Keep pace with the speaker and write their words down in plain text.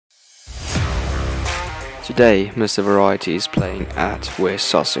Today, Mr. Variety is playing at West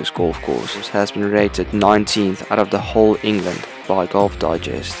Sussex Golf Course. It has been rated 19th out of the whole England by Golf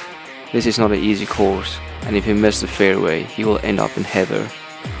Digest. This is not an easy course, and if he misses the fairway, he will end up in heather.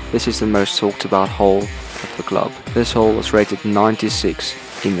 This is the most talked about hole of the club. This hole was rated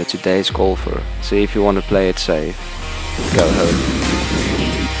 96 in the Today's Golfer, so if you want to play it safe, go home.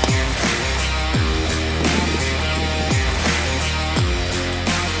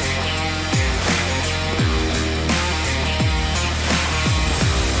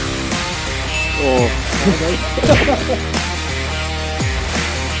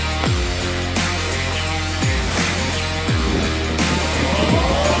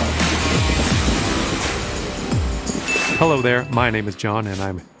 Hello there, my name is John and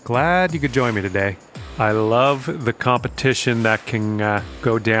I'm glad you could join me today. I love the competition that can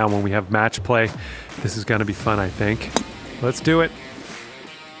go down when we have match play. This is going to be fun, I think. Let's do it.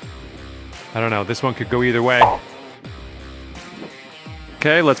 I don't know, this one could go either way.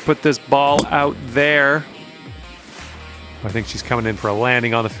 Okay, let's put this ball out there. I think she's coming in for a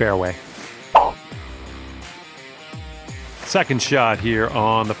landing on the fairway. Second shot here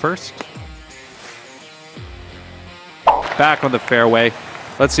on the first. Back on the fairway.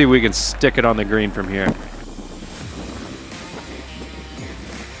 Let's see if we can stick it on the green from here.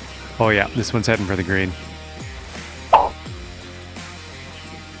 Oh yeah, this one's heading for the green.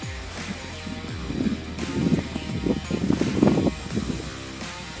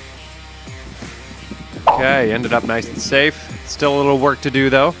 Okay, ended up nice and safe. Still a little work to do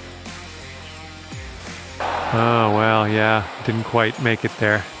though. Oh well, yeah, didn't quite make it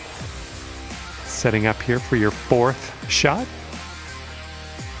there. Setting up here for your fourth shot.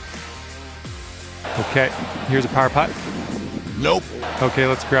 Okay, here's a power putt. Nope. Okay,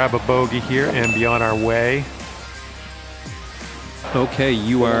 let's grab a bogey here and be on our way. Okay,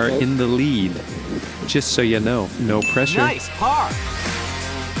 you are in the lead. Just so you know, no pressure. Nice par.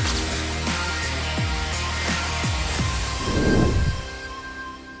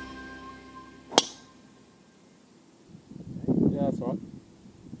 Yeah, that's right.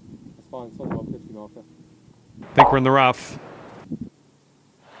 That's fine. It's on the 150 marker. I think we're in the rough.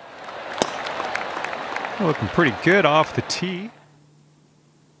 Looking pretty good off the tee.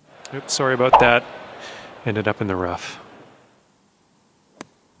 Oops, sorry about that. Ended up in the rough.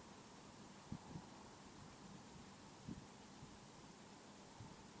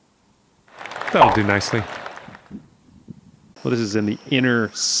 That'll do nicely. Well, this is in the inner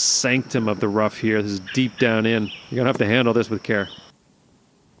sanctum of the rough here. This is deep down in. You're gonna have to handle this with care.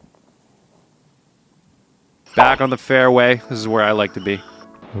 Back on the fairway. This is where I like to be.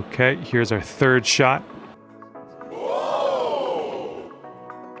 Okay, here's our third shot.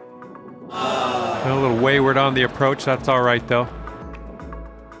 A little wayward on the approach. That's all right, though.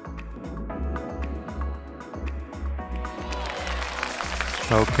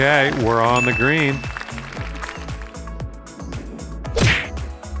 Okay, we're on the green.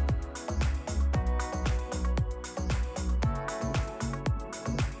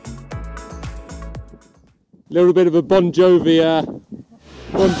 Little bit of a Bon Jovi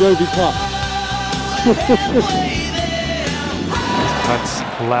putt. Putts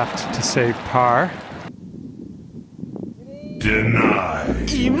left to save par.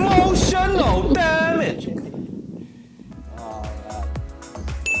 Denied. Emotional damage.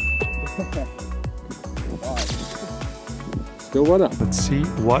 Still one up. Let's see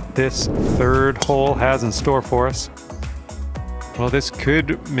what this third hole has in store for us. Well, this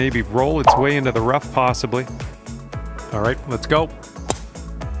could maybe roll its way into the rough, possibly. All right, let's go.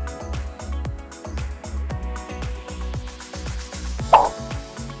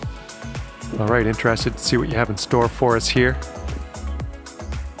 All right, interested to see what you have in store for us here.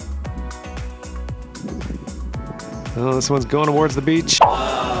 Oh, this one's going towards the beach.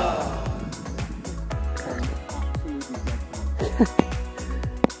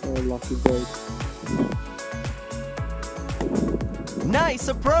 Lucky bird. Nice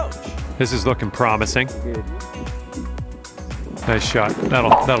approach. This is looking promising. Good. Nice shot.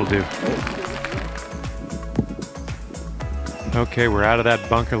 That'll do. Okay, we're out of that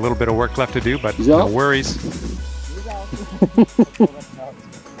bunker. A little bit of work left to do, but no worries.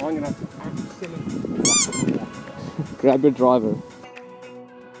 Grab your driver.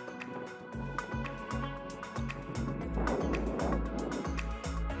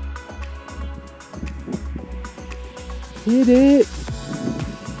 Hit it!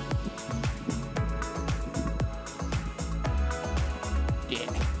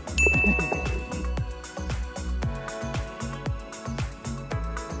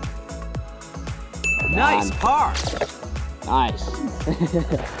 Nice par. Nice.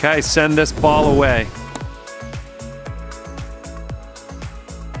 Okay, send this ball away.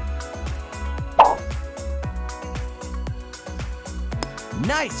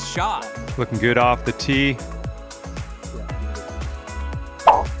 Nice shot. Looking good off the tee.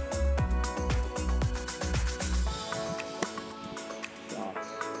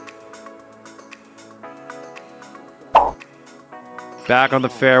 Back on the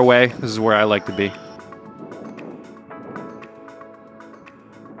fairway. This is where I like to be.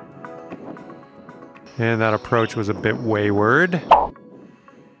 And that approach was a bit wayward.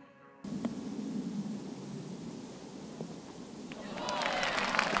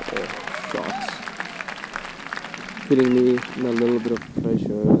 Shots. Hitting me in a little bit of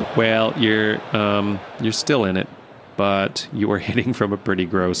pressure. Well, you're still in it, but you were hitting from a pretty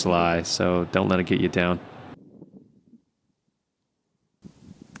gross lie, so don't let it get you down.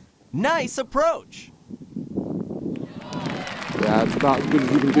 Nice approach. Yeah, it's about as good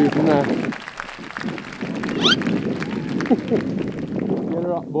as you can do from there. Get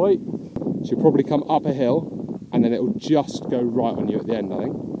her up, boy. She'll probably come up a hill, and then it'll just go right on you at the end, I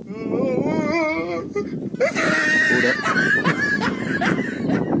think. Hold it.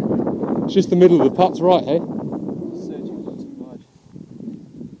 It's just the middle of the putt's right, eh?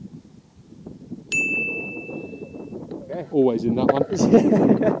 Okay. Always in that one.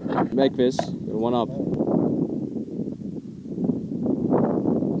 Make this, you're one up.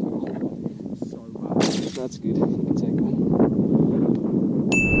 That's good. You can take one.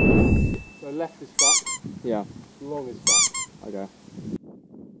 So left is fucked, Yeah. long is fucked. Okay.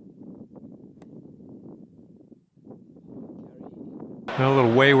 A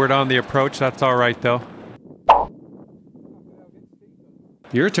little wayward on the approach. That's all right, though.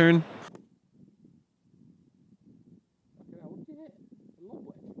 Your turn.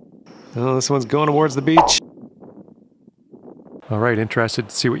 Oh, this one's going towards the beach. All right, interested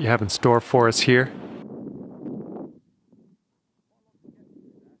to see what you have in store for us here.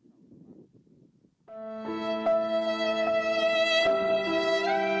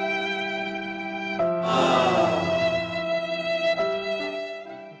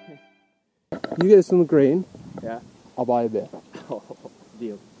 You get this on the green, Yeah. I'll buy a beer. Oh,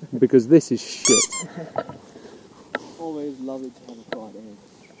 deal. Because this is shit. Always lovely to have a Friday.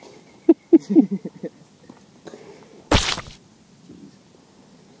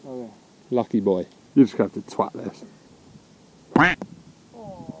 Okay. Lucky boy. You just have to twat this.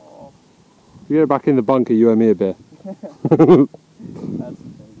 Oh. If you go back in the bunker, you owe me a beer. That's okay.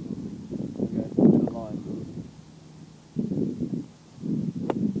 Okay,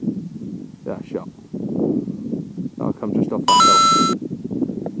 Yeah, shot. That'll come just off that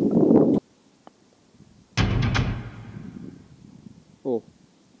hill. Oh.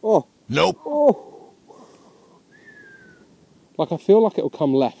 Oh. Nope. Oh. Like, I feel like it'll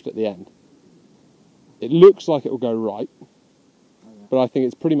come left at the end. It looks like it'll go right. But I think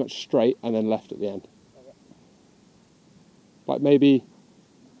it's pretty much straight and then left at the end. Like maybe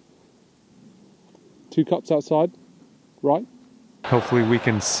 2 cups outside, right? Hopefully we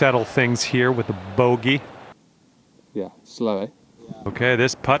can settle things here with a bogey. Yeah, slow, eh? Okay,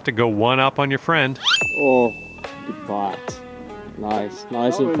 this putt to go one up on your friend. Oh, good putt. Nice,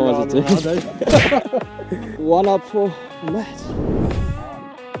 nice and positive. One up for Matt.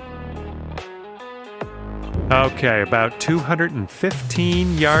 Okay, about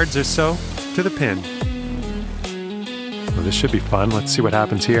 215 yards or so to the pin. Well, this should be fun. Let's see what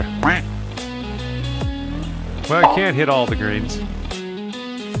happens here. Well, I can't hit all the greens.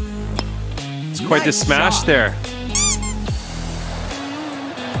 It's quite the Nice smash shot. there.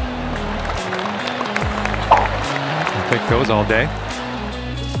 I'll take those all day.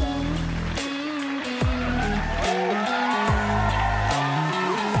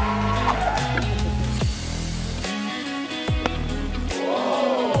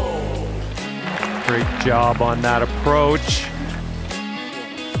 Great job on that approach.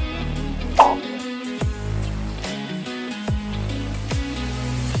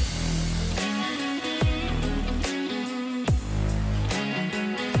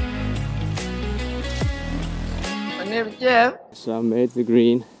 So I made the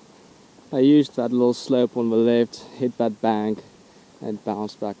green. I used that little slope on the left, hit that bank, and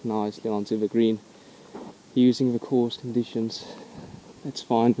bounced back nicely onto the green. Using the course conditions, it's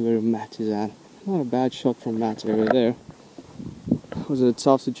fine where Matt is at. Not a bad shot from Matt over there. It was a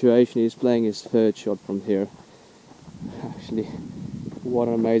tough situation. He's playing his third shot from here. Actually, what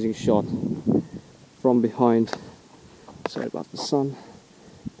an amazing shot from behind. Sorry about the sun.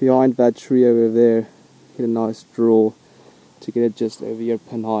 Behind that tree over there, hit a nice draw to get it just over your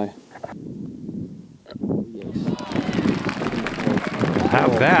pin high. Yes.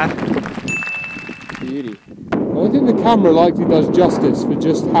 Have that. Beauty. I don't think the camera likely does justice for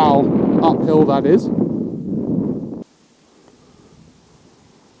just how uphill that is.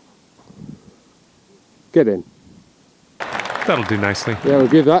 Get in. That'll do nicely. Yeah, we'll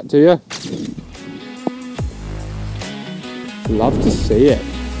give that to you. Love to see it.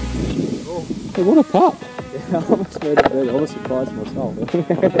 Oh. Hey, what a pup. Yeah, I almost made it big. I was surprised myself.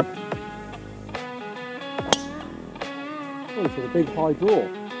 Oh, it's a big high draw.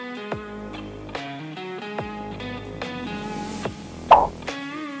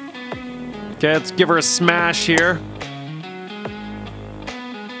 Okay, let's give her a smash here.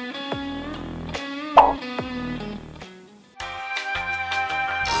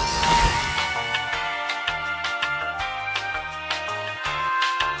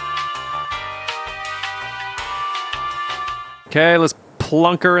 Okay, let's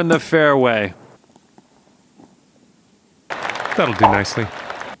plunk her in the fairway. That'll do nicely.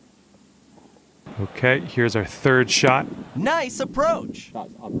 Okay, here's our third shot. Nice approach.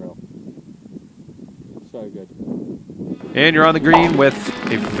 That's unreal. So good. And you're on the green with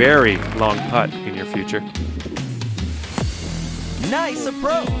a very long putt in your future. Nice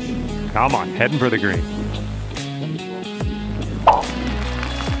approach. Come on, heading for the green.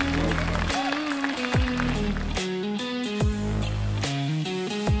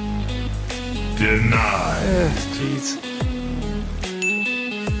 Denied. Jeez.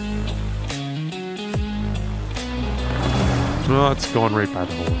 Oh, it's going right by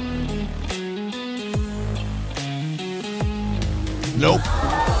the hole. Nope.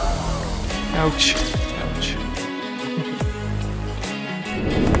 Ouch. Ouch.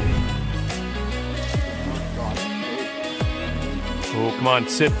 Oh, come on,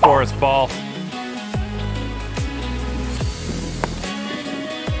 sit for us, ball.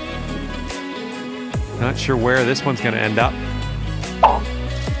 Not sure where this one's going to end up.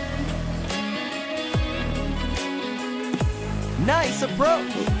 Nice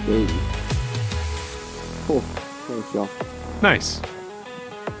approach. Oh, nice shot. Nice.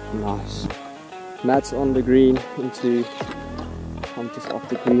 Nice. Matt's on the green into. I'm just off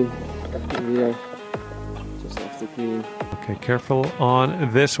the green. Here. Just off the green. Okay, careful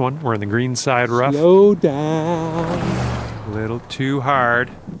on this one. We're in the green side rough. Slow down. A little too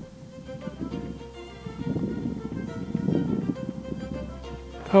hard.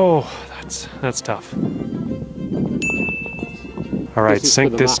 Oh, that's tough. All right, This is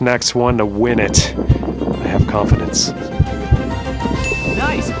sink for the this map. next one to win it. I have confidence.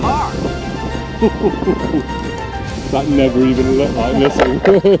 Nice par. That never even looked like missing.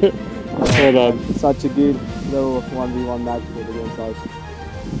 Hold on. Such a good little 1v1 match for the game side.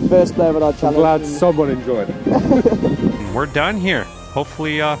 First player without I'm challenge. glad someone enjoyed it. We're done here.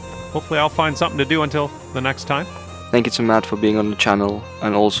 Hopefully I'll find something to do until the next time. Thank you to Matt for being on the channel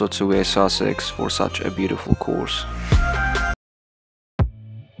and also to West Sussex for such a beautiful course.